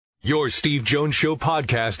Your Steve Jones Show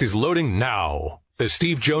podcast is loading now. The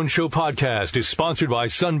Steve Jones Show podcast is sponsored by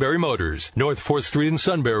Sunbury Motors, North 4th Street in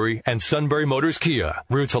Sunbury, and Sunbury Motors Kia,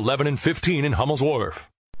 routes 11 and 15 in Hummel's Wharf.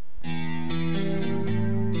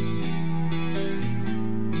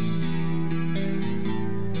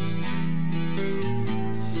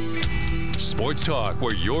 Sports talk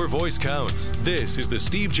where your voice counts. This is the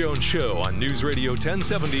Steve Jones Show on News Radio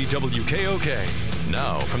 1070 WKOK.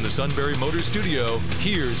 Now from the Sunbury Motors Studio,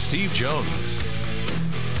 here's Steve Jones.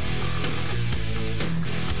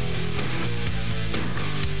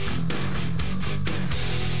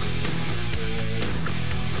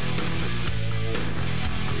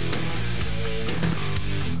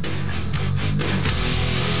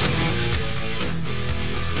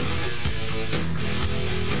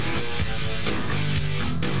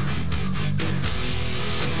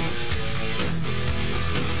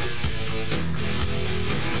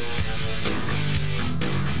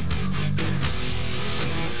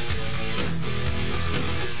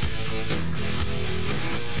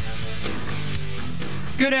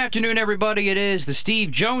 Good afternoon, everybody. It is the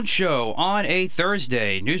Steve Jones Show on a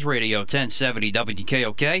Thursday. News Radio 1070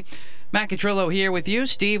 WKOK. Matt Catrillo here with you.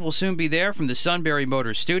 Steve will soon be there from the Sunbury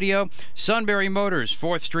Motors Studio. Sunbury Motors,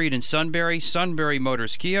 4th Street in Sunbury. Sunbury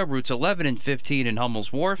Motors Kia, routes 11 and 15 in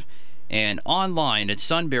Hummel's Wharf. And online at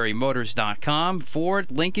sunburymotors.com.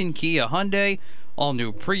 Ford, Lincoln, Kia, Hyundai. All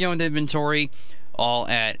new pre-owned inventory. All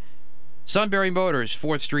at Sunbury Motors,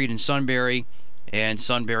 4th Street in Sunbury. And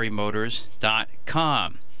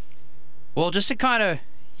sunburymotors.com. Well, just to kind of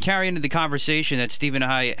carry into the conversation that Steve and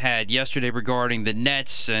I had yesterday regarding the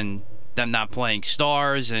Nets and them not playing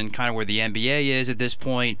stars and kind of where the NBA is at this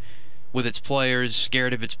point with its players,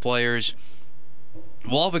 scared of its players.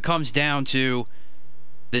 Well, all of it comes down to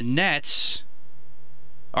the Nets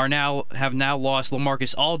have now lost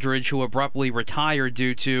LaMarcus Aldridge, who abruptly retired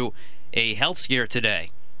due to a health scare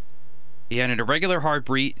today. He had an irregular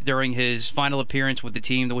heartbeat during his final appearance with the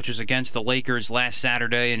team, which was against the Lakers last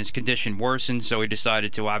Saturday, and his condition worsened, so he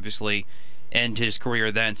decided to obviously end his career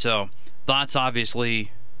then. So, thoughts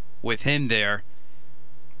obviously with him there.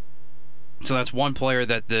 So that's one player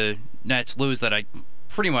that the Nets lose that I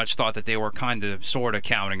pretty much thought that they were kind of sort of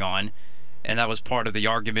counting on, and that was part of the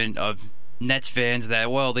argument of Nets fans that,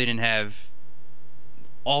 well, they didn't have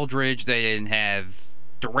Aldridge, they didn't have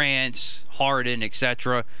Durant, Harden,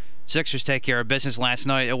 etc. Sixers take care of business last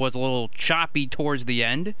night. It was a little choppy towards the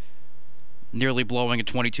end, nearly blowing a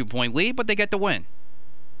 22-point lead, but they get the win.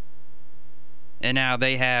 And now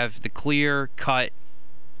they have the clear-cut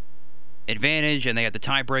advantage, and they have the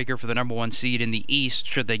tiebreaker for the number one seed in the East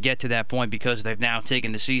should they get to that point, because they've now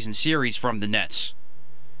taken the season series from the Nets,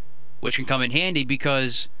 which can come in handy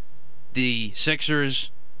because the Sixers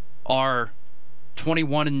are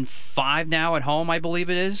 21-5 now at home, I believe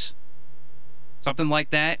it is. Something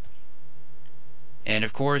like that. And,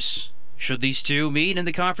 of course, should these two meet in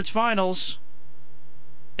the conference finals,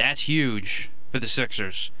 that's huge for the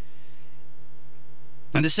Sixers.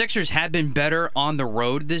 And the Sixers have been better on the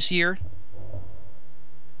road this year,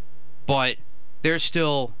 but they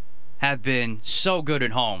still have been so good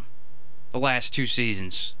at home the last two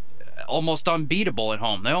seasons. Almost unbeatable at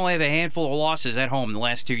home. They only have a handful of losses at home in the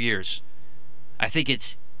last 2 years. I think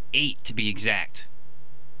it's 8 to be exact.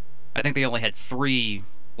 I think they only had 3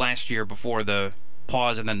 last year before the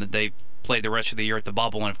pause, and then they played the rest of the year at the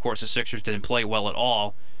bubble. And, of course, the Sixers didn't play well at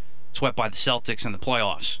all, swept by the Celtics in the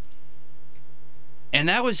playoffs. And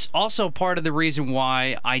that was also part of the reason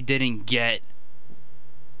why I didn't get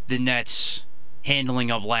the Nets' handling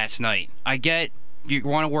of last night. I get you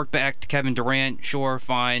want to work back to Kevin Durant, sure,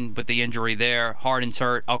 fine, but the injury there, Harden's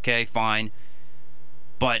hurt, okay, fine.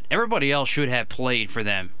 But everybody else should have played for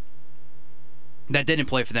them. That didn't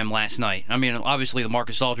play for them last night. I mean, obviously,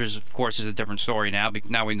 LaMarcus Aldridge, of course, is a different story now.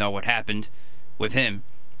 Now we know what happened with him.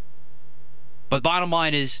 But bottom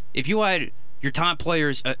line is, if you had your top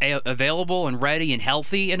players available and ready and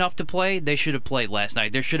healthy enough to play, they should have played last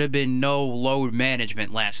night. There should have been no load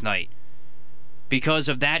management last night. Because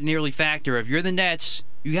of that nearly factor, if you're the Nets,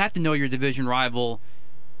 you have to know your division rival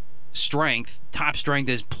strength. Top strength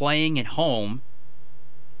is playing at home.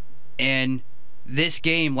 And this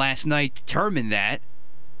game last night determined that.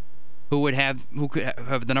 Who could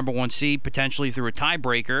have the number one seed potentially through a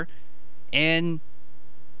tiebreaker, and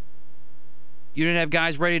you didn't have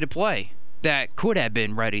guys ready to play that could have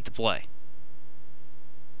been ready to play.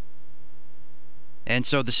 And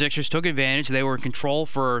so the Sixers took advantage. They were in control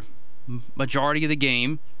for majority of the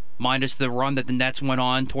game, minus the run that the Nets went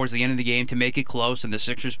on towards the end of the game to make it close, and the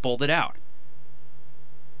Sixers pulled it out.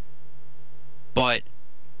 But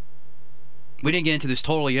we didn't get into this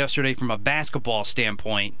totally yesterday from a basketball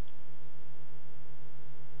standpoint,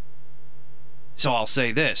 So I'll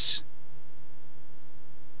say this.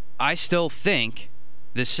 I still think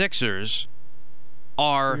the Sixers We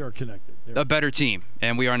are are connected. a better team,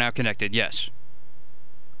 and we are now connected, yes.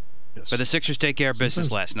 Yes. But the Sixers take care of business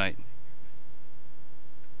last night.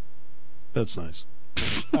 That's nice.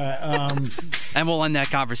 And we'll end that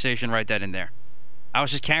conversation right then and there. I was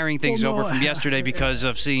just carrying things over from yesterday because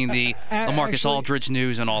of seeing the LaMarcus Aldridge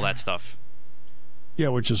news and all that stuff. Yeah,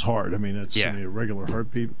 which is hard. I mean, it's a regular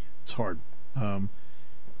heartbeat. It's hard.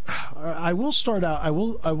 I will start out. I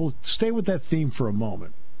will stay with that theme for a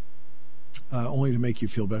moment, only to make you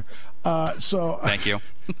feel better. Thank you.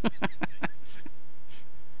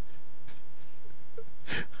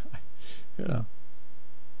 You know,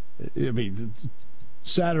 I mean,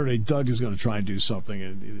 Saturday, Doug is going to try and do something,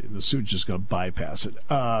 and the suit's just going to bypass it.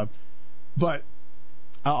 But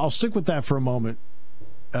I'll stick with that for a moment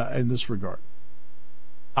in this regard.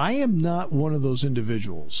 I am not one of those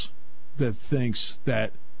individuals that thinks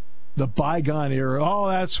that the bygone era,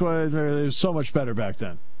 that's why it was so much better back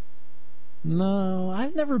then. No,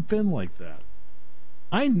 I've never been like that.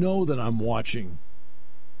 I know that I'm watching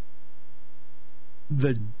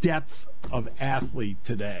the depth of athlete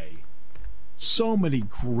today. So many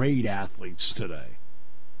great athletes today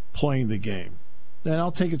playing the game. And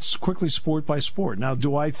I'll take it quickly sport by sport. Now,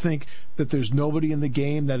 do I think that there's nobody in the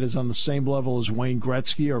game that is on the same level as Wayne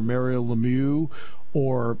Gretzky or Mario Lemieux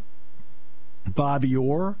or Bobby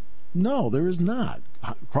Orr? No, there is not.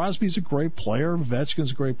 Crosby's a great player.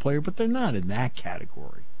 Ovechkin's a great player, but they're not in that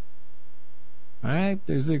category. All right?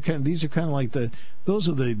 These are kind of like those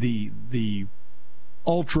are the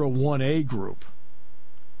Ultra 1A group.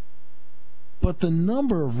 But the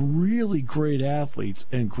number of really great athletes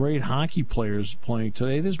and great hockey players playing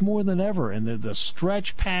today, there's more than ever. And the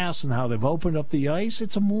stretch pass and how they've opened up the ice,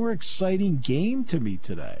 it's a more exciting game to me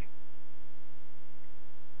today.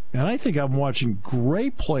 And I think I'm watching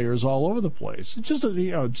great players all over the place. It's just,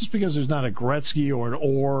 just because there's not a Gretzky or an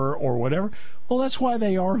Orr or whatever, well, that's why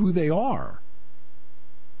they are who they are.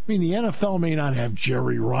 I mean, the NFL may not have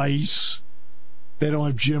Jerry Rice. They don't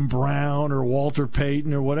have Jim Brown or Walter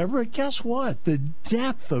Payton or whatever. But guess what? The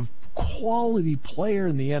depth of quality player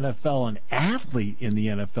in the NFL and athlete in the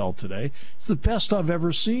NFL today is the best I've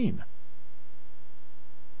ever seen.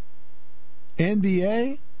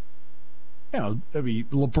 NBA,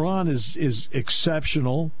 LeBron is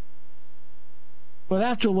exceptional. But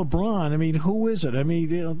after LeBron, who is it?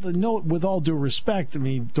 With all due respect,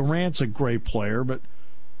 Durant's a great player, but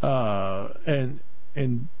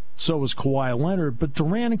and so is Kawhi Leonard. But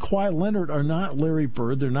Durant and Kawhi Leonard are not Larry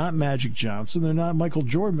Bird. They're not Magic Johnson. They're not Michael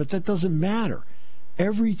Jordan. But that doesn't matter.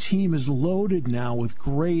 Every team is loaded now with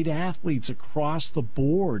great athletes across the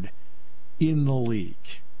board in the league.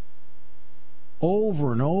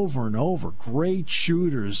 Over and over and over. Great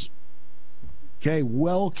shooters. Okay,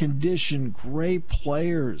 well-conditioned, great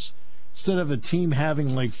players. Instead of a team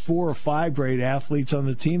having like 4 or 5 great athletes on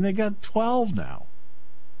the team, they got 12 now.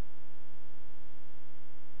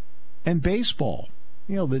 And baseball,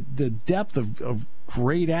 the depth of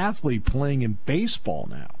great athlete playing in baseball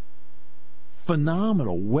now.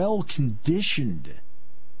 Phenomenal, well-conditioned.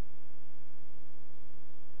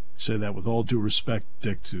 Say that with all due respect,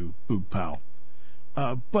 Dick, to Boog Powell.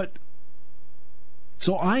 But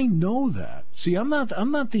so I know that. See, I'm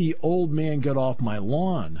not the old man get off my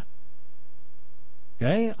lawn.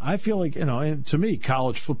 Okay? I feel like, and to me,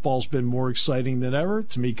 college football's been more exciting than ever.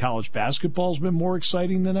 To me, college basketball's been more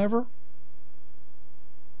exciting than ever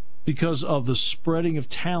because of the spreading of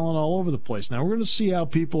talent all over the place. Now, we're going to see how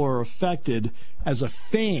people are affected as a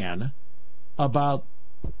fan about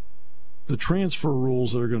the transfer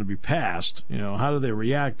rules that are going to be passed. How do they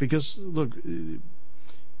react? Because, look,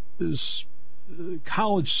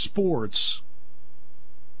 college sports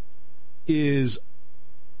is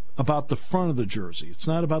about the front of the jersey. It's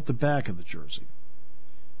not about the back of the jersey.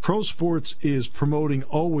 Pro sports is promoting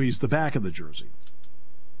always the back of the jersey.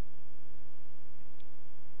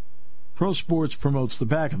 Pro sports promotes the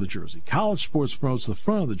back of the jersey. College sports promotes the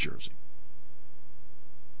front of the jersey.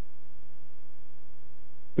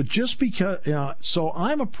 But just because, so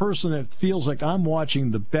I'm a person that feels like I'm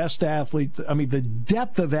watching the best athlete. The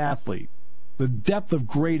depth of athlete, the depth of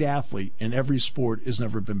great athlete in every sport has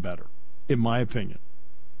never been better, in my opinion.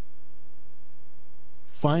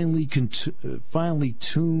 Finely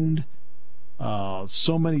tuned.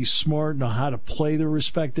 So many smart, know how to play their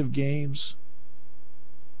respective games.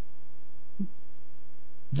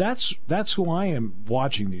 That's who I am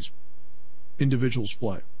watching these individuals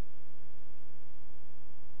play.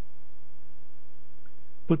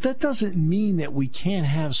 But that doesn't mean that we can't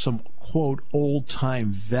have some, quote,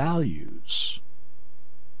 old-time values.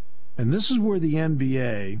 And this is where the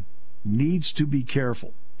NBA needs to be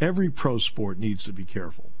careful. Every pro sport needs to be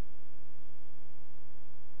careful.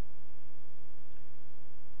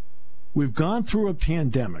 We've gone through a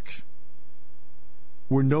pandemic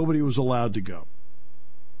where nobody was allowed to go.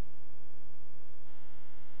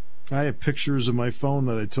 I have pictures on my phone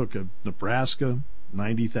that I took of Nebraska,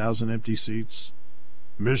 90,000 empty seats.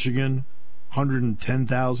 Michigan,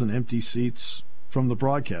 110,000 empty seats from the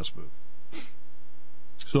broadcast booth.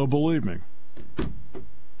 So believe me,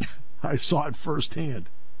 I saw it firsthand.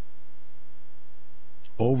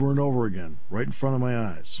 Over and over again, right in front of my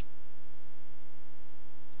eyes.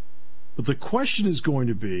 But the question is going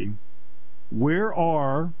to be, where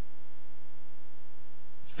are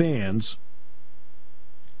fans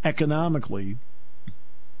economically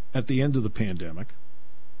at the end of the pandemic?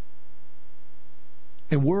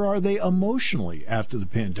 And where are they emotionally after the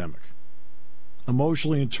pandemic?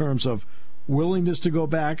 Emotionally in terms of willingness to go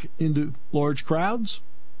back into large crowds,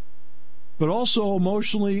 but also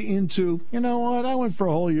emotionally into, you know what, I went for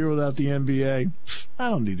a whole year without the NBA. I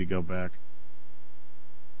don't need to go back.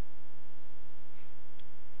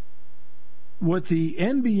 What the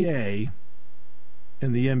NBA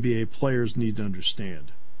and the NBA players need to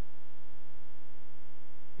understand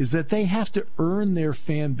is that they have to earn their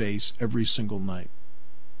fan base every single night.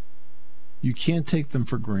 You can't take them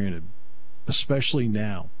for granted, especially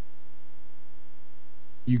now.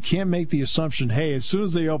 You can't make the assumption, hey, as soon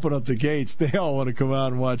as they open up the gates, they all want to come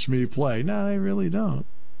out and watch me play. No, they really don't.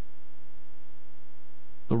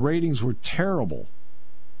 The ratings were terrible.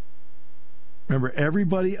 Remember,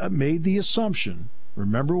 everybody made the assumption.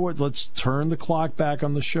 Remember what? Let's turn the clock back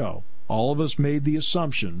on the show. All of us made the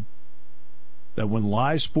assumption that when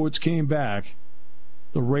live sports came back,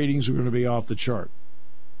 the ratings were going to be off the chart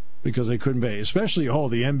because they couldn't pay. Especially, the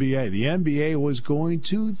NBA. The NBA was going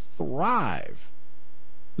to thrive.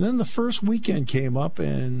 And then the first weekend came up,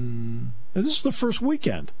 and this is the first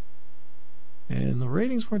weekend, and the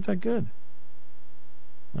ratings weren't that good.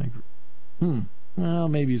 Like, well,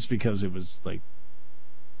 maybe it's because it was like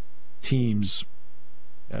teams,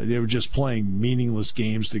 they were just playing meaningless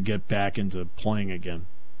games to get back into playing again.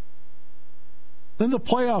 Then the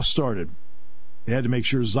playoffs started. They had to make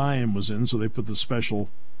sure Zion was in, so they put the special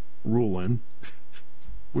rule in,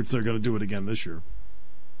 which they're going to do it again this year.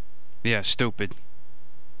 Yeah, stupid.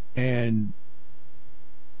 And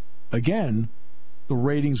again, the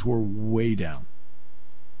ratings were way down.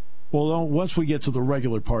 Well, once we get to the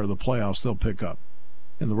regular part of the playoffs, they'll pick up.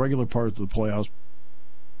 And the regular part of the playoffs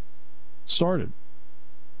started.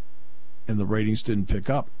 And the ratings didn't pick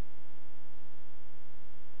up.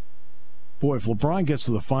 Boy, if LeBron gets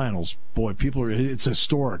to the finals, it's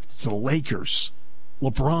historic. It's the Lakers,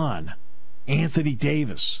 LeBron, Anthony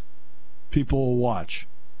Davis. People will watch.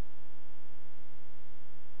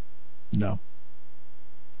 No.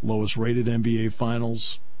 Lowest rated NBA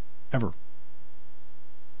finals ever.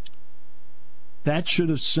 That should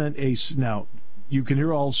have sent now, you can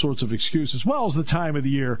hear all sorts of excuses. Well, it's the time of the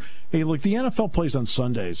year. Hey, look, the NFL plays on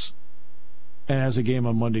Sundays and has a game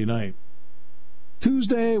on Monday night.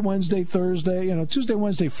 Tuesday, Wednesday, Thursday, Tuesday,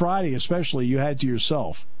 Wednesday, Friday especially, you had to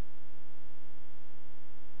yourself.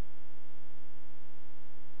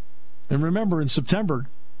 And remember, in September,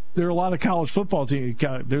 there are a lot of college football teams.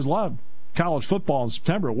 There's a lot of college football in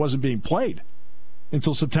September. It wasn't being played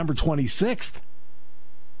until September 26th.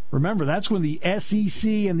 Remember, that's when the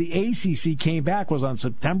SEC and the ACC came back, was on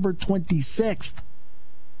September 26th.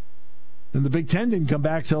 And the Big Ten didn't come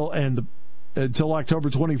back until October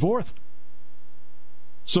 24th.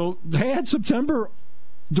 So they had September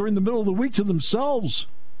during the middle of the week to themselves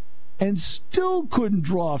and still couldn't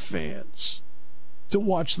draw fans to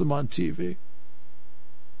watch them on TV.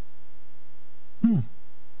 And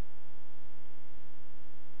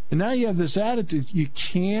now you have this attitude. You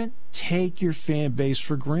can't take your fan base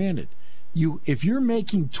for granted. If you're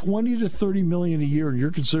making $20 to $30 million a year and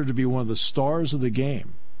you're considered to be one of the stars of the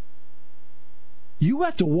game, you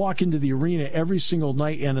have to walk into the arena every single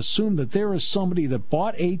night and assume that there is somebody that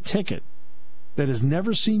bought a ticket that has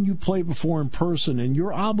never seen you play before in person, and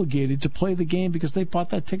you're obligated to play the game because they bought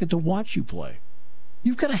that ticket to watch you play.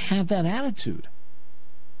 You've got to have that attitude.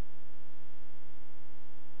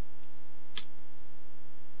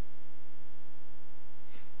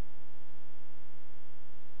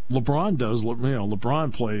 LeBron does.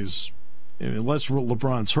 LeBron plays, unless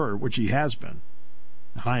LeBron's hurt, which he has been.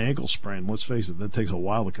 High ankle sprain, let's face it, that takes a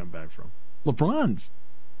while to come back from. LeBron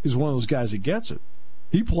is one of those guys that gets it.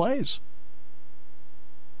 He plays.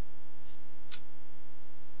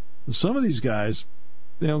 And some of these guys,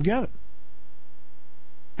 they don't get it.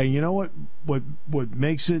 And you know what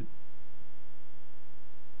makes it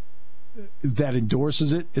that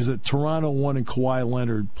endorses it is that Toronto won and Kawhi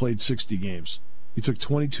Leonard played 60 games. He took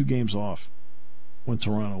 22 games off when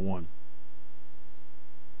Toronto won.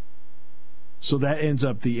 So that ends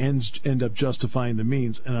up, the ends end up justifying the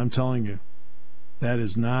means. And I'm telling you, that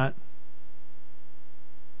is not.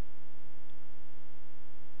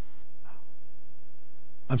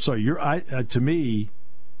 I'm sorry, to me,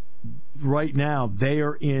 right now, they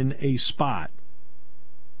are in a spot.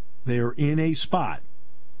 They are in a spot.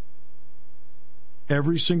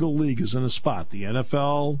 Every single league is in a spot. The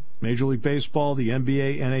NFL, Major League Baseball, the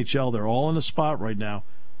NBA, NHL, they're all in a spot right now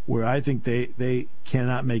where I think they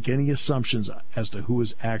cannot make any assumptions as to who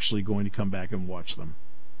is actually going to come back and watch them.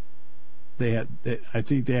 I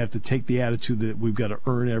think they have to take the attitude that we've got to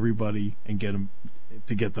earn everybody and get them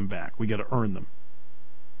to get them back. We got to earn them.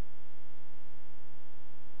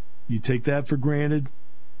 You take that for granted,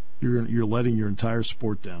 you're letting your entire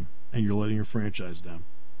sport down, and you're letting your franchise down.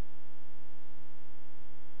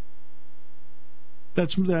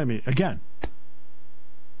 Again,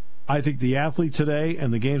 I think the athlete today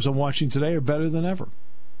and the games I'm watching today are better than ever.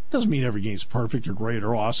 Doesn't mean every game's perfect or great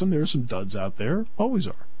or awesome. There's some duds out there, always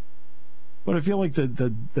are. But I feel like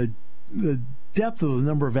the depth of the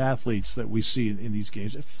number of athletes that we see in these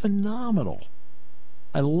games is phenomenal.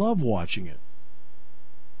 I love watching it.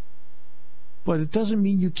 But it doesn't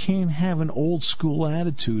mean you can't have an old school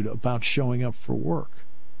attitude about showing up for work.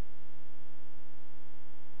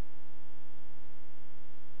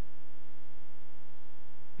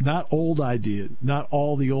 Not all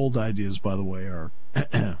the old ideas, by the way, are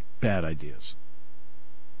bad ideas.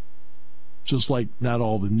 Just like not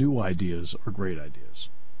all the new ideas are great ideas.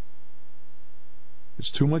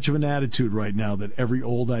 It's too much of an attitude right now that every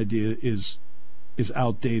old idea is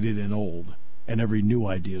outdated and old, and every new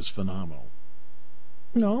idea is phenomenal.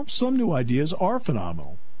 No, some new ideas are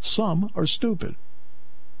phenomenal. Some are stupid.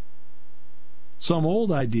 Some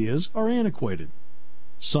old ideas are antiquated.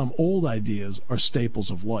 Some old ideas are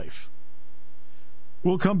staples of life.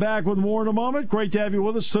 We'll come back with more in a moment. Great to have you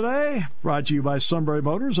with us today. Brought to you by Sunbury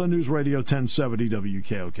Motors on News Radio 1070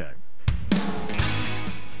 WKOK.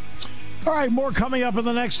 All right, more coming up in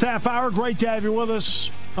the next half hour. Great to have you with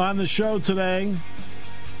us on the show today.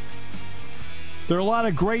 There are a lot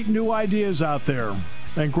of great new ideas out there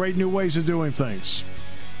and great new ways of doing things.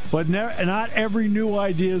 But not every new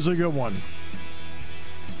idea is a good one.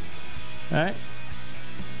 All right?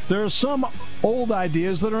 There are some old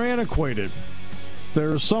ideas that are antiquated.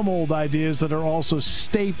 There are some old ideas that are also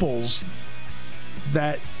staples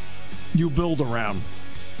that you build around.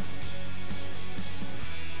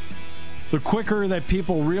 The quicker that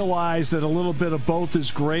people realize that a little bit of both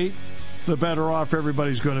is great, the better off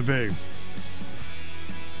everybody's going to be.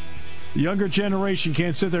 The younger generation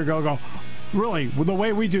can't sit there and go, really, well, the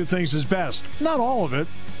way we do things is best. Not all of it.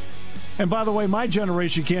 And by the way, my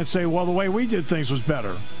generation can't say, well, the way we did things was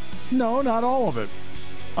better. No, not all of it.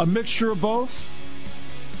 A mixture of both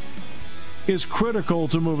is critical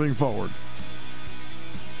to moving forward.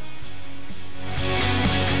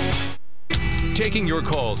 Taking your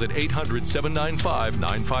calls at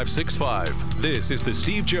 800-795-9565. This is The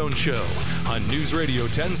Steve Jones Show on News Radio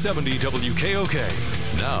 1070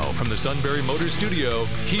 WKOK. Now, from the Sunbury Motors Studio,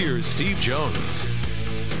 here's Steve Jones.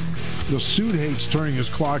 The suit hates turning his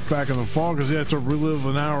clock back in the fall because he has to relive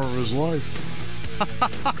an hour of his life.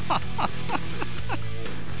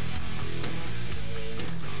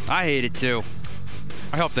 I hate it too.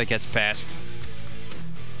 I hope that gets passed.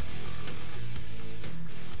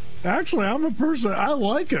 Actually, I'm a person, I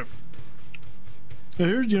like it.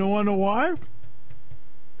 And you want to know why?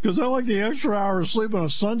 Because I like the extra hour of sleep on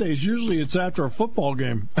a Sundays. Usually it's after a football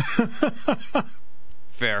game.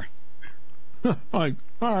 Fair. Like,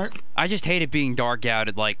 all right. I just hate it being dark out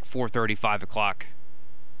at like 4:30, 5 o'clock.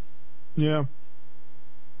 Yeah.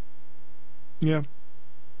 Yeah.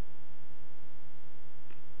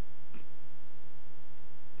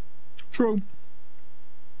 True.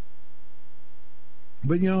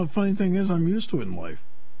 But, the funny thing is I'm used to it in life.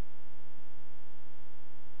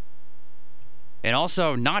 And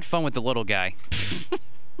also, not fun with the little guy.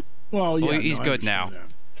 Well, yeah. He's good now. That.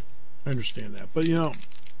 I understand that. But,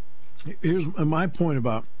 here's my point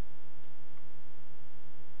about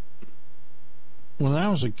when I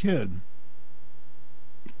was a kid,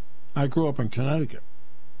 I grew up in Connecticut.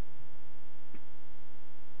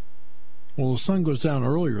 Well, the sun goes down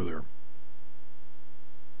earlier there.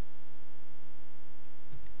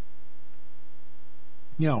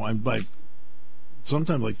 I'm like,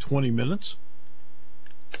 sometimes like 20 minutes.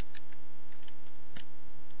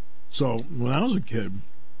 So when I was a kid,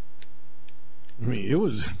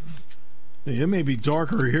 it may be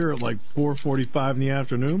darker here at like 4:45 in the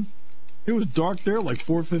afternoon. It was dark there like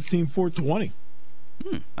 4:15, 4:20.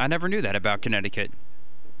 I never knew that about Connecticut.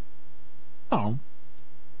 Oh.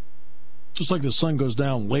 Just like the sun goes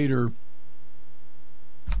down later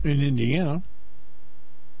in Indiana.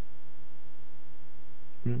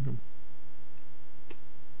 I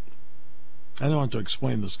don't have to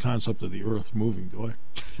explain this concept of the Earth moving, do I?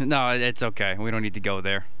 No, it's okay. We don't need to go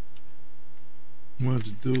there. We don't have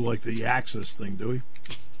to do like the axis thing, do we?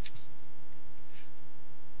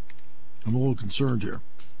 I'm a little concerned here.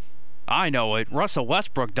 I know it. Russell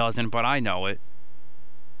Westbrook doesn't, but I know it.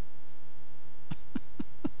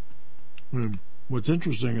 What's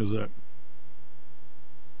interesting is that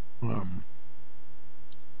the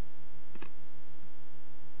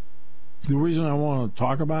reason I want to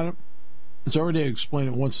talk about it, it's already explained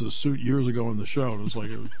it once to the suit years ago in the show. And it's like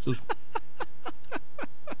it was just,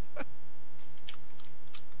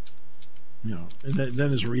 and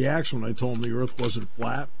then his reaction when I told him the Earth wasn't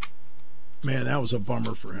flat, man, that was a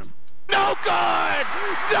bummer for him. No good!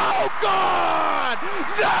 No good!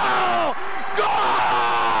 No good!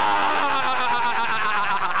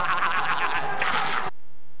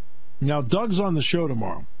 Now, Doug's on the show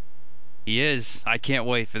tomorrow. He is. I can't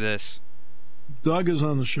wait for this. Doug is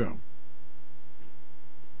on the show.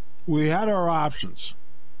 We had our options.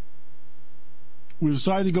 We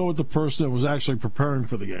decided to go with the person that was actually preparing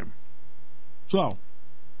for the game. So,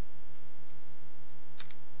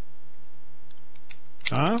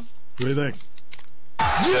 what do you think?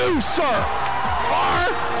 You, sir,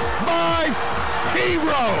 are my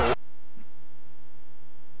hero!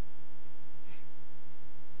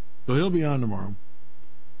 So he'll be on tomorrow.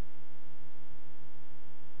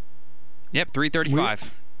 Yep,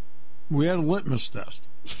 3:35. We had a litmus test.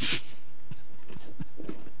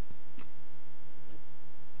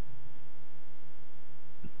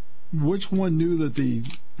 Which one knew that the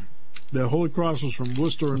Holy Cross was from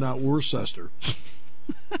Worcester and not Worcester?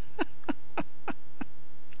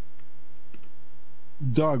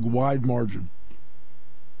 Doug, wide margin.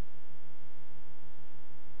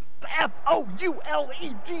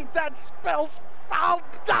 F-O-U-L-E-D, that spells fouled.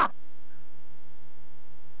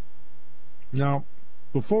 Now,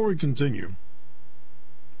 before we continue,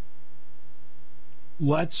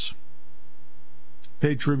 let's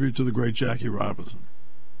pay tribute to the great Jackie Robinson.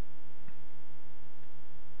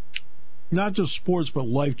 Not just sports, but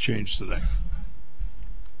life changed today.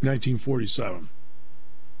 1947.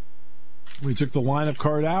 We took the lineup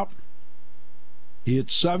card out. He hit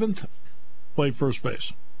seventh, played first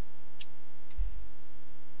base.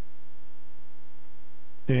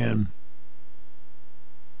 And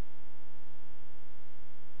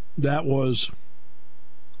that was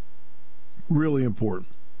really important.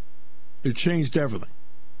 It changed everything.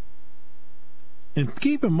 And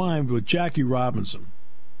keep in mind with Jackie Robinson,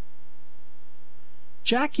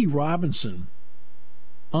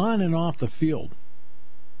 on and off the field,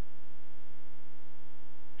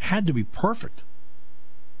 had to be perfect.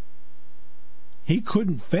 He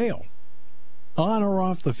couldn't fail, on or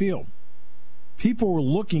off the field. People were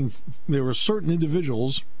looking, there were certain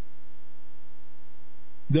individuals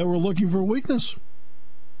that were looking for weakness.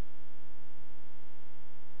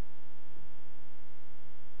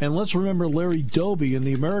 And let's remember Larry Doby in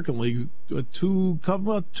the American League 2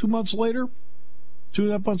 months later,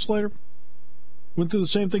 2.5 months later, went through the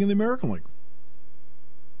same thing in the American League.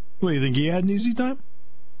 What, you think he had an easy time?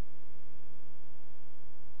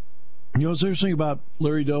 You know what's interesting about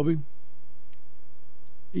Larry Doby?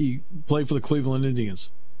 He played for the Cleveland Indians.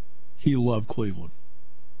 He loved Cleveland.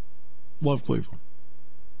 Loved Cleveland.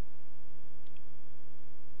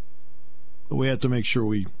 But we have to make sure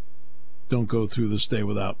we don't go through this day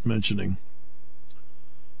without mentioning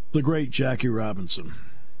the great Jackie Robinson.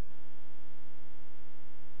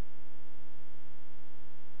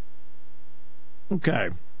 Okay.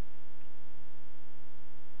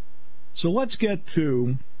 So let's get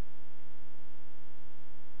to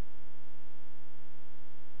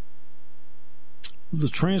the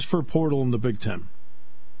transfer portal in the Big Ten.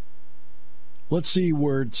 Let's see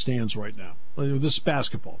where it stands right now. This is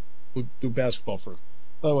basketball. We'll do basketball first.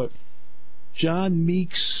 By the way, John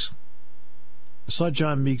Meeks. I saw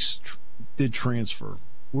John Meeks did transfer.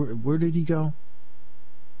 Where did he go?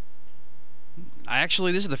 This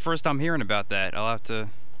is the first I'm hearing about that. I'll have to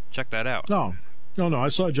check that out. No. I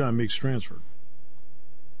saw John Meeks transfer.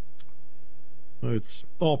 It's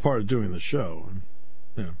all part of doing the show.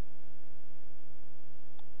 Yeah.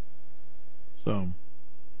 So,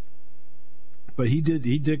 but he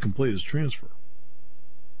did complete his transfer.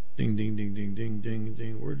 Ding, ding, ding, ding, ding, ding,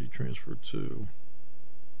 ding. Where did he transfer to?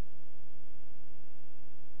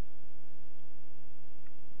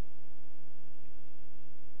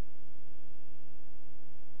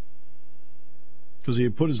 because he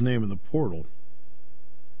had put his name in the portal.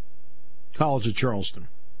 College of Charleston.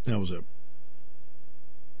 That was it.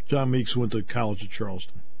 John Meeks went to College of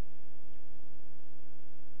Charleston.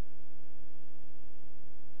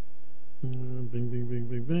 Bing, bing, bing,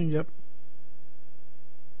 bing, bing. Yep.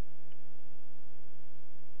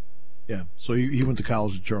 Yeah, so he went to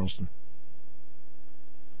College of Charleston.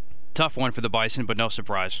 Tough one for the Bison, but no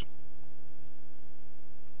surprise.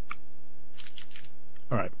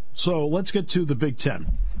 All right, so let's get to the Big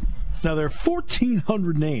Ten. Now, there are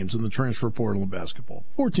 1,400 names in the transfer portal in basketball.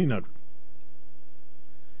 1,400.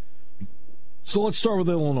 So let's start with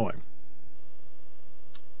Illinois.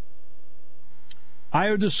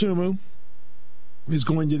 Ayo Dosunmu is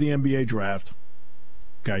going to the NBA draft.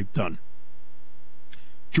 Okay, done.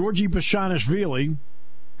 Georgi Bezhanishvili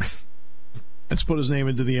has put his name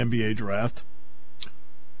into the NBA draft.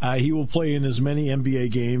 He will play in as many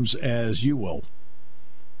NBA games as you will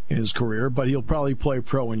in his career, but he'll probably play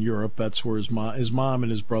pro in Europe. That's where his mom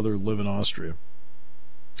and his brother live in Austria.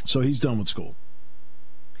 So he's done with school.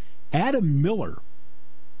 Adam Miller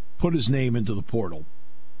put his name into the portal.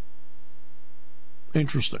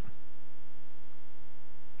 Interesting.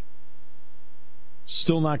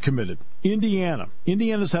 Still not committed.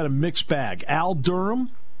 Indiana's had a mixed bag. Al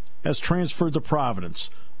Durham has transferred to Providence.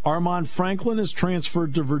 Armand Franklin has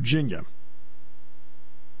transferred to Virginia.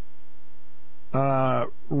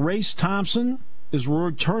 Race Thompson is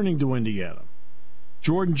returning to Indiana.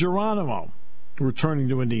 Jordan Geronimo returning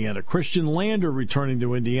to Indiana. Christian Lander returning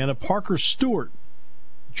to Indiana. Parker Stewart,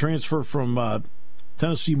 transfer from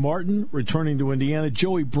Tennessee Martin, returning to Indiana.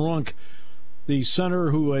 Joey Brunk, the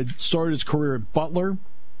center who had started his career at Butler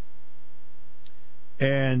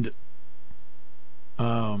and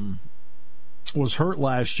was hurt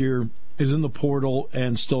last year, is in the portal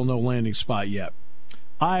and still no landing spot yet.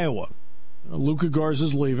 Iowa, Luka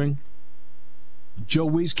Garza's leaving. Joe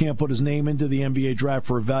Wieskamp put his name into the NBA draft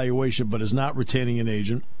for evaluation but is not retaining an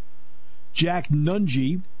agent. Jack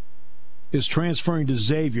Nunge is transferring to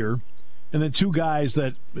Xavier. And then two guys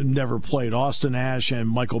that never played, Austin Ash and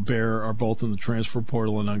Michael Bear, are both in the transfer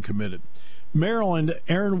portal and uncommitted. Maryland,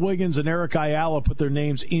 Aaron Wiggins and Eric Ayala put their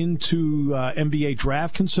names into NBA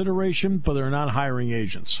draft consideration, but they're not hiring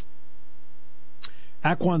agents.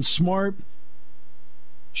 Aquan Smart,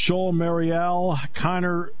 Shoal Mariel,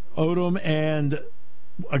 Connor Odom, and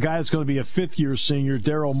a guy that's going to be a fifth-year senior,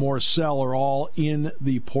 Daryl Morcell, are all in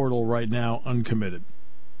the portal right now, uncommitted.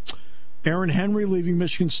 Aaron Henry leaving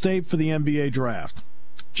Michigan State for the NBA draft.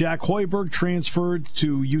 Jack Hoiberg transferred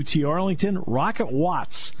to UT Arlington. Rocket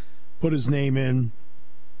Watts put his name in,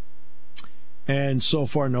 and so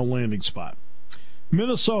far no landing spot.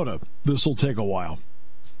 Minnesota, this will take a while.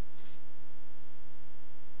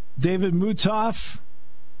 David Mutaf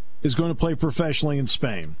is going to play professionally in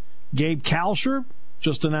Spain. Gabe Kalsher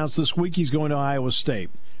just announced this week he's going to Iowa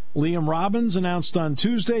State. Liam Robbins announced on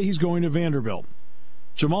Tuesday he's going to Vanderbilt.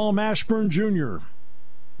 Jamal Mashburn Jr.,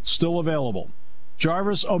 still available.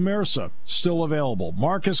 Jarvis Omersa, still available.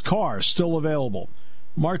 Marcus Carr, still available.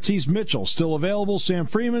 Martese Mitchell, still available. Sam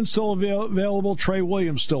Freeman, still available. Trey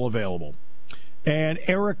Williams, still available. And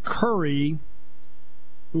Eric Curry,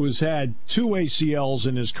 who has had 2 ACLs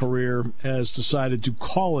in his career, has decided to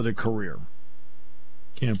call it a career.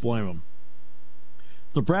 Can't blame him.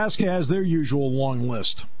 Nebraska has their usual long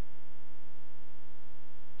list.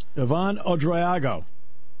 Ivan Odrayago,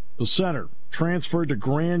 the center, transferred to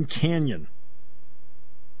Grand Canyon.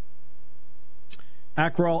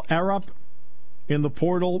 Akral Arup in the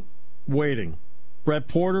portal, waiting. Brett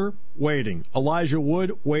Porter, waiting. Elijah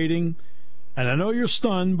Wood, waiting. And I know you're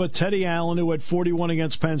stunned, but Teddy Allen, who had 41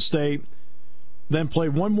 against Penn State, then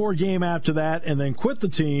played one more game after that and then quit the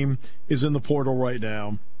team, is in the portal right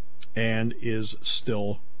now and is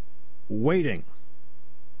still waiting.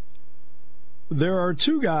 There are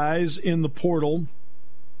 2 guys in the portal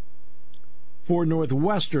for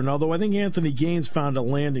Northwestern, although I think Anthony Gaines found a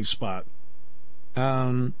landing spot.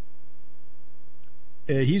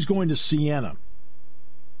 He's going to Siena.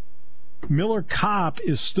 Miller Kopp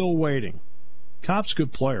is still waiting. Kopp's a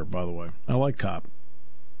good player, by the way. I like Kopp.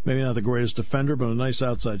 Maybe not the greatest defender, but a nice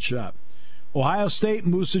outside shot. Ohio State,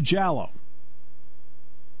 Musa Jallow.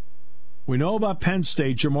 We know about Penn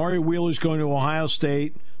State. Jamari Wheeler's going to Ohio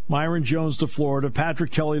State. Myron Jones to Florida.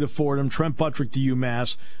 Patrick Kelly to Fordham. Trent Buttrick to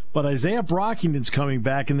UMass. But Isaiah Brockington's coming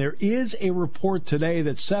back, and there is a report today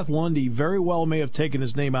that Seth Lundy very well may have taken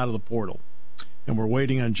his name out of the portal. And we're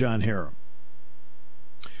waiting on John Harrar.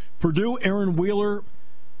 Purdue, Aaron Wheeler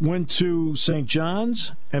went to St.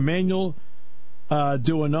 John's. Emmanuel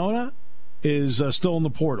Duanona is still in the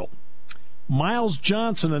portal. Miles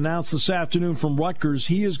Johnson announced this afternoon from Rutgers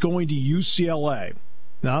he is going to UCLA.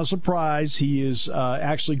 Not a surprise, he is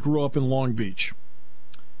actually grew up in Long Beach.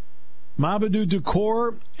 Mamadou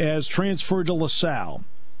Ducour has transferred to LaSalle.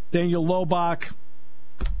 Daniel Lobach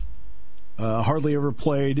hardly ever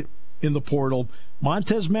played in the portal.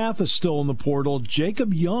 Montez Mathis still in the portal.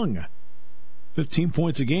 Jacob Young, 15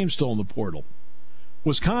 points a game, still in the portal.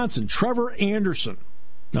 Wisconsin, Trevor Anderson.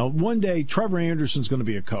 Now, one day, Trevor Anderson's going to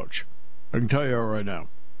be a coach. I can tell you that right now.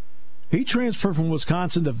 He transferred from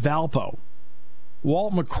Wisconsin to Valpo.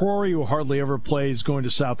 Walt McCrory, who hardly ever played, is going to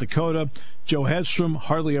South Dakota. Joe Hedstrom,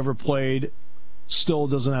 hardly ever played, still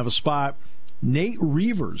doesn't have a spot. Nate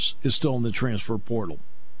Reavers is still in the transfer portal.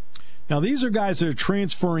 Now, these are guys that are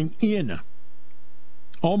transferring in.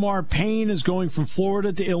 Omar Payne is going from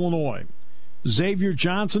Florida to Illinois. Xavier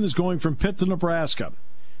Johnson is going from Pitt to Nebraska.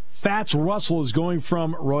 Fats Russell is going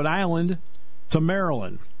from Rhode Island to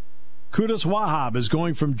Maryland. Qudus Wahab is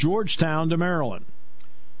going from Georgetown to Maryland.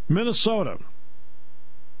 Minnesota.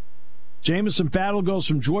 Jamison Battle goes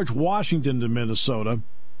from George Washington to Minnesota.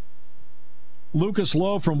 Lucas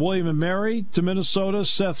Lowe from William & Mary to Minnesota.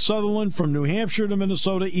 Seth Sutherland from New Hampshire to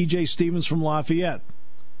Minnesota. E.J. Stevens from Lafayette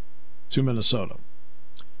to Minnesota.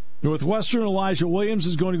 Northwestern, Elijah Williams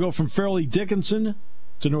is going to go from Fairleigh Dickinson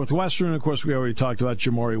to Northwestern. Of course, we already talked about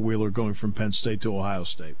Jamari Wheeler going from Penn State to Ohio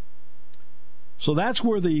State. So that's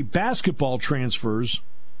where the basketball transfers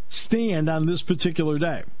stand on this particular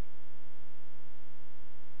day.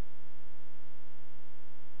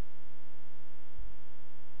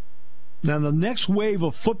 Now, the next wave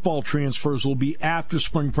of football transfers will be after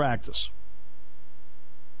spring practice.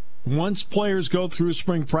 Once players go through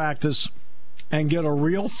spring practice and get a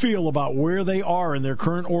real feel about where they are in their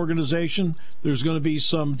current organization, there's going to be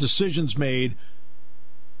some decisions made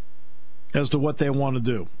as to what they want to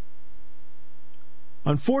do.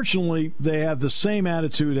 Unfortunately, they have the same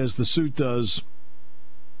attitude as the suit does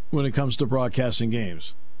when it comes to broadcasting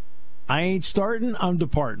games. I ain't starting, I'm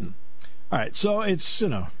departing. All right, so it's,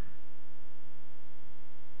 how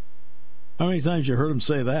many times you heard him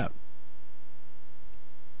say that?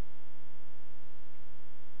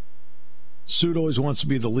 Suit always wants to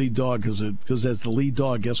be the lead dog because as the lead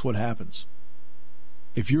dog, guess what happens?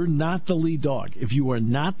 If you're not the lead dog, if you are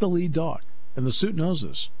not the lead dog, and the suit knows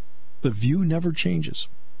this, the view never changes.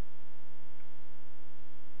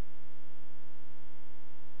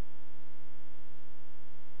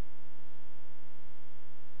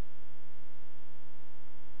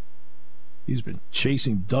 He's been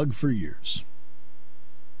chasing Doug for years.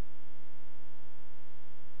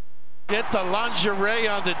 Get the lingerie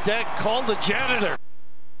on the deck. Call the janitor.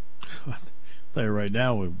 I'll tell you right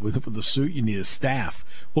now, with the suit, you need a staff.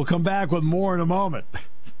 We'll come back with more in a moment.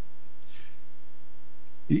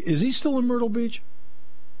 Is he still in Myrtle Beach?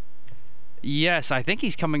 Yes, I think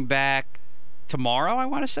he's coming back tomorrow, I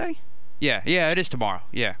want to say. Yeah, it is tomorrow.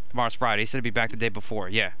 Yeah, tomorrow's Friday. He said he'd be back the day before.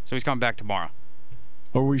 Yeah, so he's coming back tomorrow.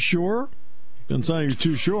 Are we sure? Doesn't sound like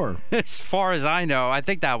you're too sure. As far as I know, I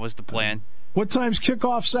think that was the plan. What time's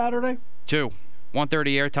kickoff Saturday? 2.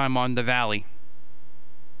 1:30 airtime on the Valley.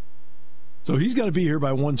 So he's got to be here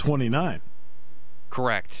by 1:29.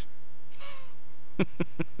 Correct.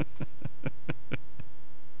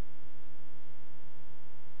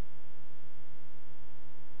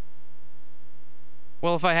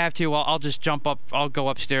 Well, if I have to, I'll just jump up. I'll go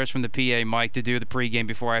upstairs from the PA mic to do the pregame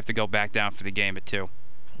before I have to go back down for the game at 2.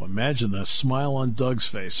 Well, imagine the smile on Doug's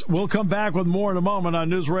face. We'll come back with more in a moment on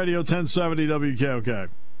News Radio 1070 WKOK.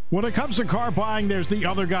 When it comes to car buying, there's the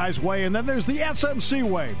other guy's way, and then there's the SMC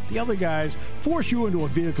way. The other guys force you into a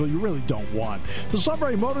vehicle you really don't want. The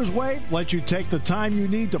Sunbury Motors way lets you take the time you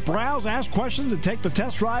need to browse, ask questions, and take the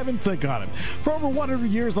test drive and think on it. For over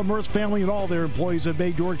 100 years, the Mertz family and all their employees have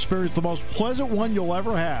made your experience the most pleasant one you'll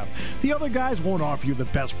ever have. The other guys won't offer you the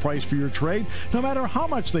best price for your trade, no matter how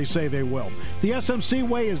much they say they will. The SMC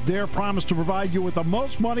way is their promise to provide you with the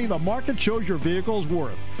most money the market shows your vehicle is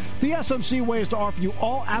worth. The SMC way is to offer you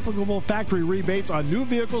all applicable factory rebates on new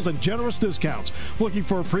vehicles and generous discounts. Looking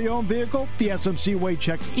for a pre-owned vehicle? The SMC way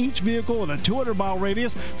checks each vehicle in a 200-mile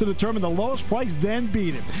radius to determine the lowest price, then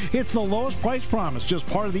beat it. It's the lowest price promise, just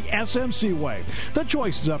part of the SMC way. The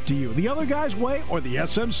choice is up to you. The other guy's way or the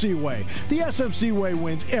SMC way. The SMC way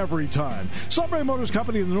wins every time. Sunbury Motors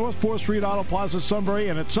Company in the North 4th Street Auto Plaza, Sunbury,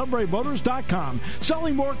 and at sunburymotors.com.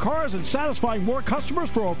 Selling more cars and satisfying more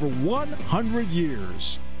customers for over 100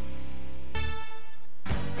 years.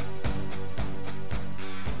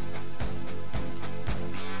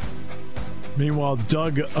 Meanwhile,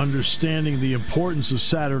 Doug, understanding the importance of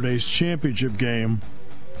Saturday's championship game,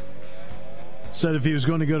 said if he was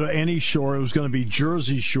going to go to any shore, it was going to be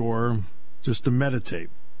Jersey Shore. just to meditate.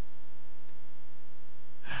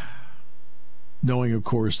 Knowing, of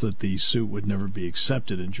course, that the suit would never be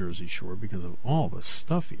accepted in Jersey Shore because of all the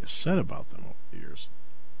stuff he has said about them over the years.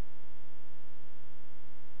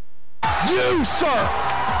 You, sir,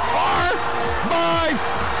 are my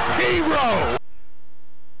hero.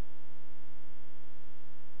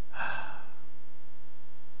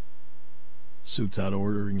 Suit's out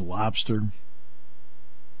ordering lobster,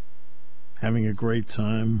 having a great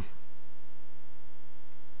time.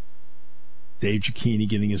 Dave Cicchini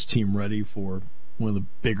getting his team ready for one of the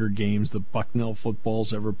bigger games that Bucknell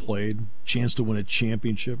football's ever played. Chance to win a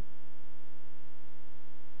championship.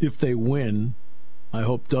 If they win, I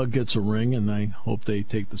hope Doug gets a ring, and I hope they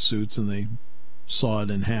take the suits and they saw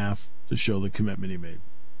it in half to show the commitment he made.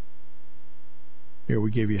 Here,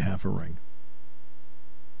 we gave you half a ring.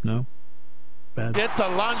 No? Bad? Get the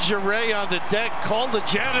lingerie on the deck. Call the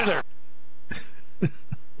janitor.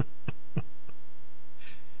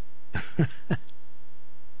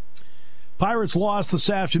 Pirates lost this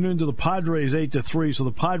afternoon to the Padres 8-3, so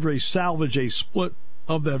the Padres salvage a split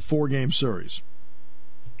of that 4-game series.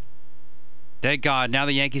 Thank God. Now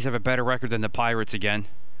the Yankees have a better record than the Pirates again.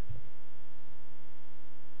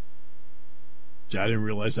 I didn't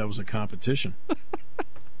realize that was a competition.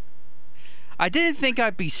 I didn't think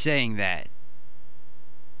I'd be saying that.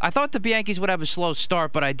 I thought the Yankees would have a slow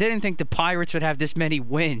start, but I didn't think the Pirates would have this many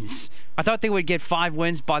wins. I thought they would get 5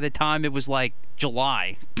 wins by the time it was like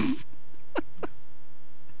July.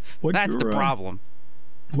 That's the problem.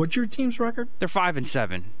 What's your team's record? They're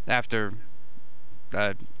 5-7 after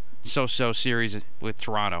so-so series with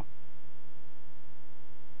Toronto.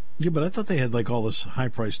 Yeah, but I thought they had like all this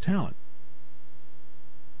high-priced talent.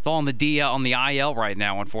 It's all on the DL, on the IL right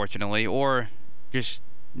now, unfortunately, or just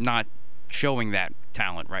not showing that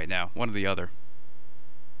talent right now. One or the other.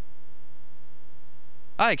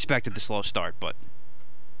 I expected the slow start, but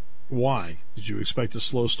why did you expect a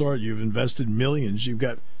slow start? You've invested millions. You've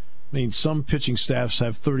got, some pitching staffs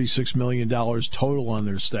have $36 million total on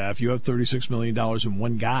their staff. You have $36 million in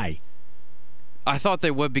one guy. I thought they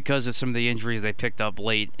would because of some of the injuries they picked up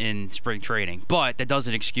late in spring training. But that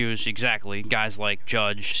doesn't excuse exactly guys like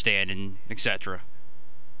Judge, Stanton, etc.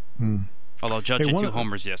 Although Judge had 2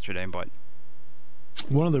 homers yesterday. But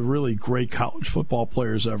one of the really great college football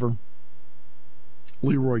players ever,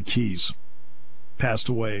 Leroy Keys, passed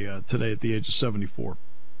away today at the age of 74.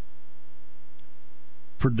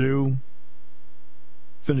 Purdue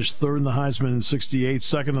finished 3rd in the Heisman in 68,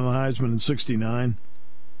 2nd in the Heisman in 69.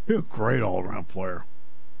 He's a great all-around player.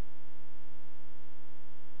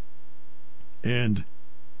 And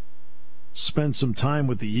spent some time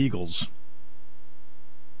with the Eagles.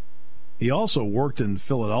 He also worked in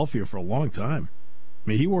Philadelphia for a long time.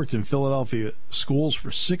 He worked in Philadelphia schools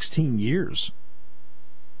for 16 years.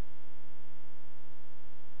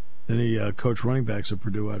 Then he coached running backs at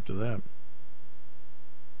Purdue after that.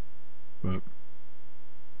 But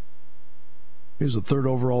he was the 3rd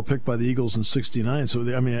overall pick by the Eagles in 69. So,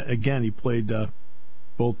 again, he played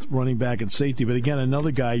both running back and safety. But, again,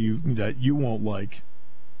 another guy that you won't like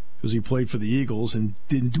because he played for the Eagles and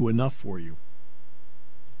didn't do enough for you.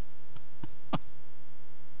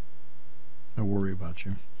 I worry about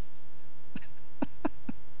you.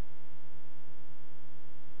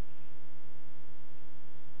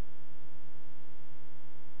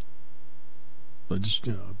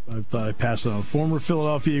 I thought I'd pass it on. Former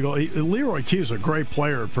Philadelphia Eagle. Leroy Keys is a great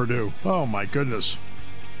player at Purdue. Oh, my goodness.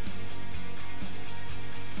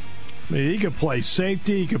 He could play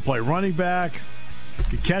safety. He could play running back. He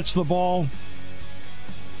could catch the ball.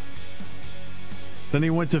 Then he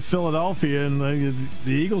went to Philadelphia, and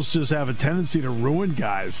the Eagles just have a tendency to ruin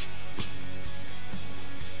guys.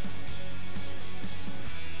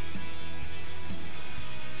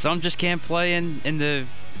 Some just can't play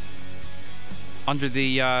under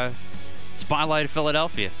the spotlight of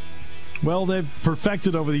Philadelphia. Well, they've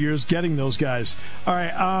perfected over the years getting those guys. All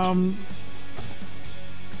right.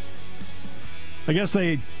 I guess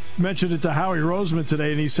they mentioned it to Howie Roseman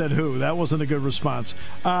today, and he said who. That wasn't a good response.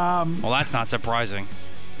 Well, that's not surprising.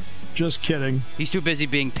 Just kidding. He's too busy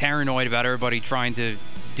being paranoid about everybody trying to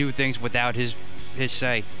do things without his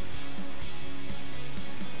say.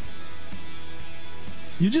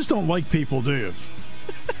 You just don't like people, do you?